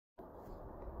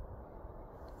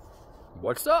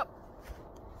What's up?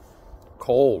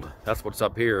 Cold. That's what's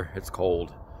up here. It's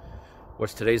cold.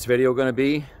 What's today's video going to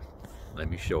be? Let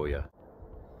me show you.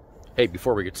 Hey,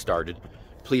 before we get started,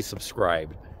 please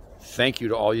subscribe. Thank you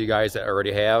to all you guys that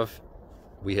already have.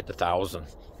 We hit the 1,000.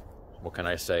 What can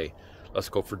I say? Let's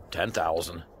go for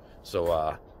 10,000.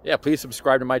 So, yeah, please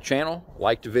subscribe to my channel,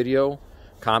 like the video,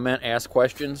 comment, ask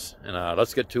questions, and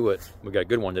let's get to it. We got a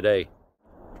good one today.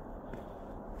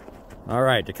 All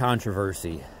right, the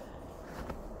controversy.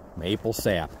 Maple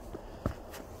sap.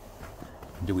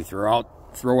 Do we throw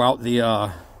out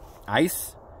the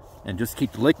ice and just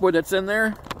keep the liquid that's in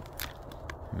there?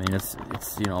 I mean, it's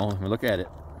you know, look at it.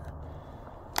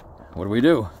 What do we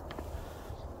do?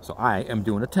 So I am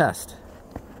doing a test.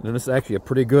 And this is actually a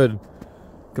pretty good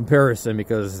comparison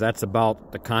because that's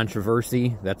about the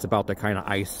controversy. That's about the kind of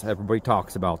ice everybody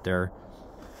talks about there.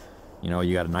 You know,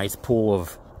 you got a nice pool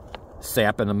of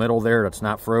sap in the middle there that's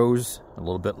not froze, a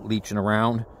little bit leaching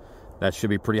around. That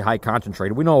should be pretty high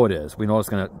concentrated. We know it is. We know it's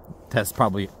going to test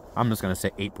probably, I'm just going to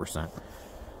say 8%.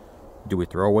 Do we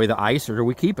throw away the ice or do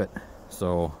we keep it?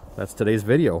 So that's today's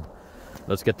video.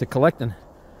 Let's get to collecting.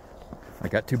 I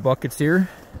got 2 buckets here.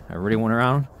 I already went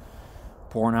around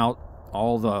pouring out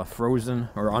all the frozen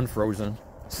or unfrozen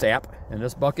sap in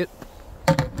this bucket.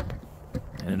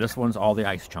 And this one's all the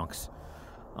ice chunks.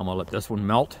 I'm going to let this one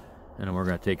melt, and then we're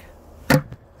going to take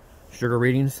sugar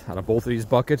readings out of both of these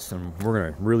buckets, and we're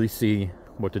going to really see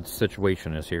what the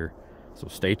situation is here. So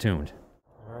stay tuned.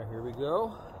 All right, here we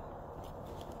go.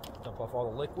 Dump off all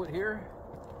the liquid here.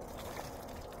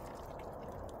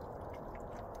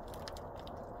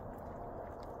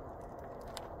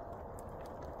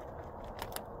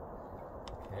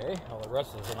 Okay, all the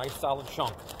rest is a nice solid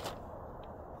chunk.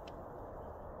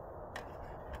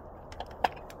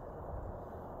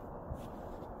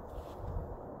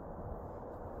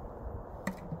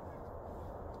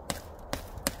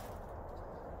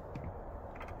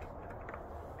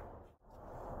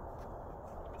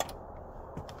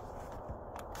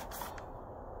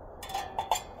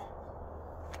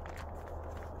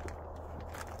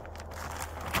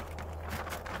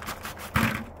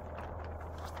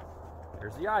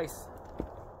 Here's the ice.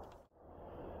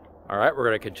 All right, we're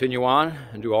going to continue on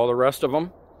and do all the rest of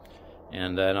them.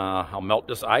 And then I'll melt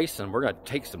this ice and we're going to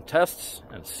take some tests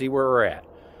and see where we're at.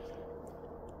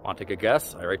 Want to take a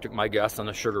guess? I already took my guess on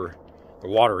the sugar, the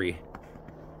watery.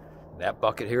 That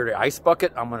bucket here, the ice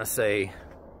bucket, I'm going to say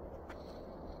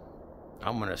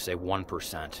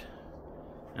 1%.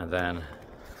 And then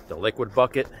the liquid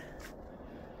bucket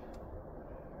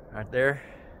right there,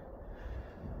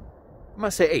 I'm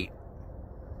going to say 8.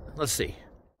 Let's see.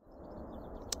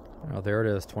 Oh, there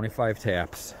it is, 25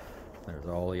 taps. There's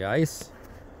all the ice.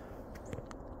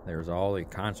 There's all the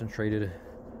concentrated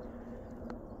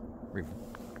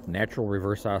natural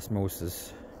reverse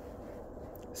osmosis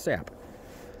sap.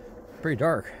 Pretty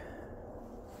dark.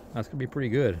 That's gonna be pretty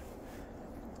good.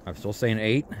 I'm still saying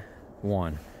 8.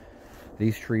 1.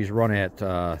 These trees run at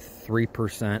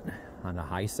 3% on the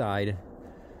high side.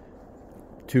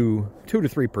 2 to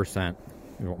 3%.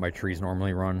 You know what my trees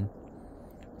normally run.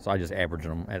 So I just average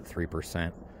them at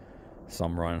 3%.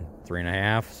 Some run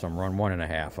 3.5, some run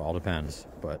 1.5, all depends.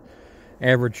 But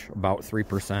average about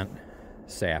 3%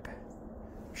 sap,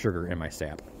 sugar in my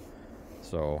sap.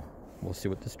 So we'll see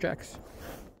what this checks.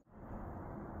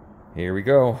 Here we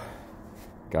go.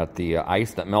 Got the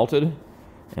ice that melted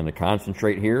and the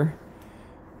concentrate here.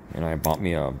 And I bought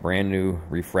me a brand new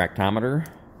refractometer.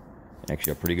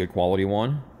 Actually a pretty good quality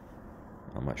one.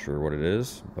 I'm not sure what it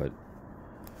is, but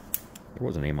there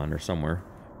was a name on there somewhere.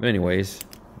 But anyways,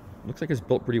 looks like it's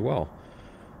built pretty well.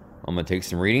 I'm going to take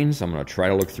some readings. I'm going to try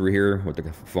to look through here with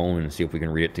the phone and see if we can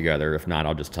read it together. If not,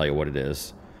 I'll just tell you what it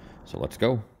is. So let's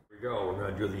go. Here we go. We're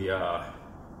going to do the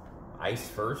ice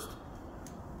first.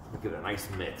 We'll give it a nice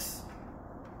mix.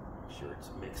 Make sure it's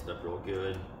mixed up real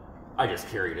good. I just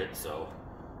carried it, so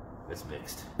it's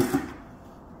mixed.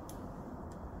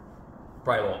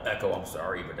 Probably a little echo, I'm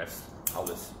sorry, but that's how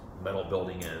this metal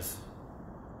building is.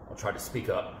 I'll try to speak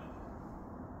up.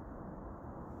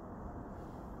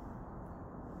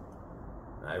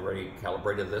 I already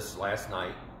calibrated this last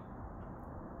night.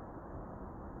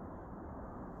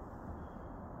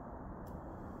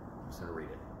 I'm just gonna read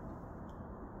it.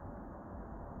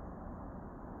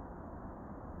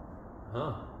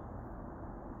 Huh.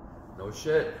 No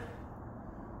shit.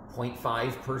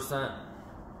 0.5%.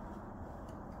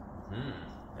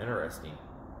 Interesting.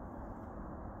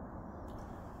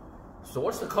 So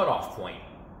what's the cutoff point?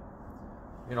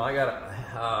 You know, I got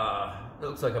it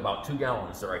looks like about 2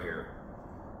 gallons right here.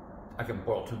 I can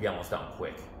boil 2 gallons down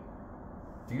quick.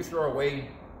 Do you throw away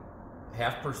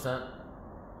 0.5%?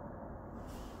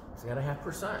 It's got a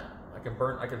 0.5%. I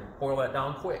can boil that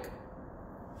down quick.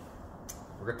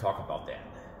 We're gonna talk about that.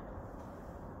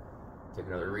 Take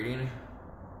another reading.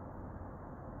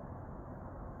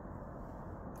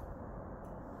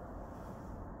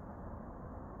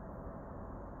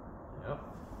 Yep,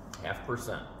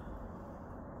 0.5%.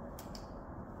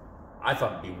 I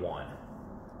thought it'd be 1.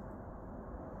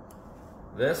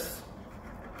 This,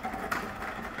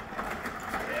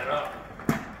 add up.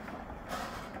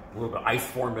 A little bit of ice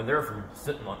formed in there from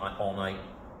sitting on all night.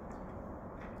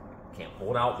 Can't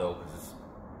pull it out though, because it's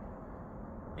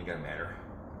ain't gonna matter.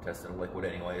 I'm testing a liquid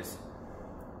anyways.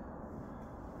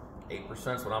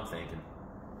 8% is what I'm thinking.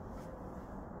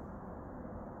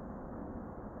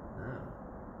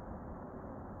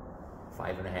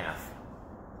 5.5.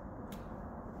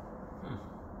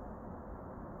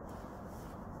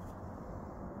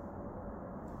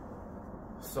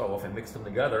 So if I mix them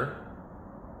together,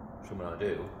 which I'm gonna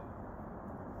do,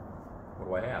 what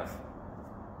do I have?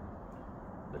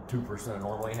 The 2% I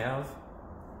normally have.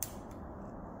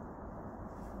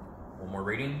 One more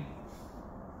reading.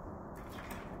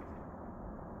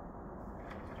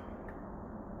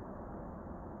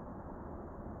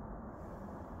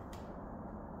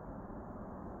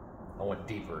 I went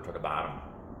deeper to the bottom.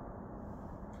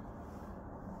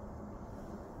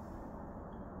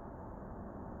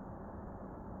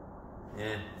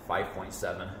 And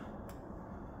 5.7.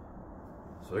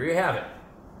 So there you have it.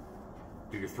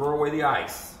 Do you throw away the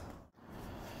ice?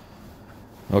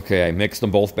 Okay, I mixed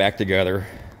them both back together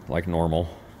like normal.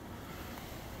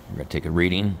 I'm gonna take a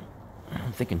reading.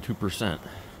 I'm thinking 2%.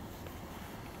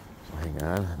 So hang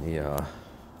on, let me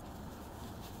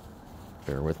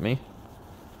bear with me.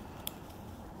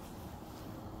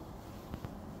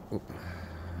 Oop.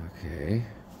 Okay.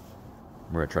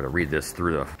 I'm gonna try to read this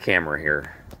through the camera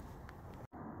here.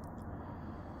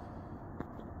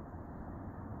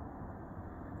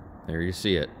 There you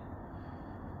see it.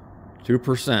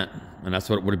 2%. And that's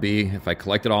what it would be if I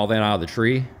collected all that out of the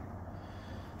tree.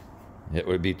 It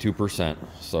would be 2%.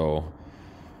 So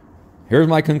here's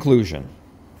my conclusion.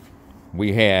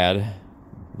 We had,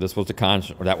 this was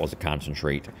that was a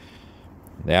concentrate.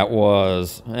 That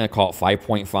was, I call it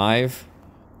 5.5.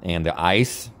 And the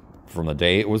ice from the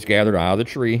day it was gathered out of the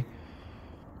tree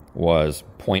was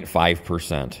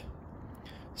 0.5%.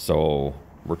 So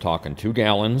we're talking 2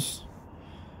 gallons.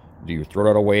 Do you throw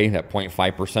that away, that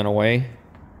 0.5% away?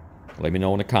 Let me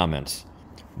know in the comments.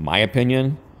 My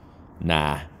opinion,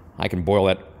 nah. I can boil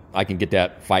that, I can get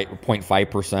that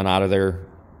 0.5% out of there,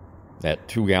 that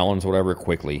 2 gallons, whatever,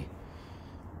 quickly.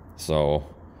 So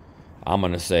I'm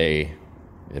going to say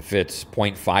if it's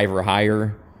 0.5 or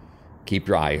higher, keep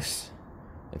your ice.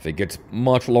 If it gets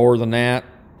much lower than that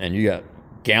and you got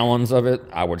gallons of it,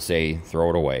 I would say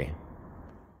throw it away.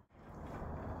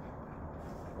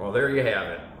 Well, there you have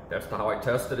it. That's how I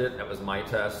tested it. That was my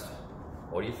test.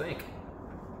 What do you think?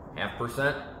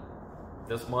 0.5%?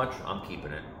 This much? I'm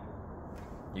keeping it.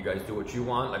 You guys do what you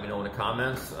want. Let me know in the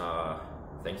comments.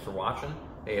 Thanks for watching.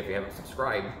 Hey, if you haven't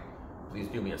subscribed, please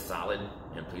do me a solid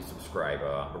and please subscribe.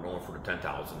 We're going for the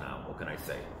 10,000 now. What can I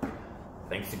say?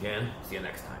 Thanks again. See you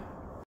next time.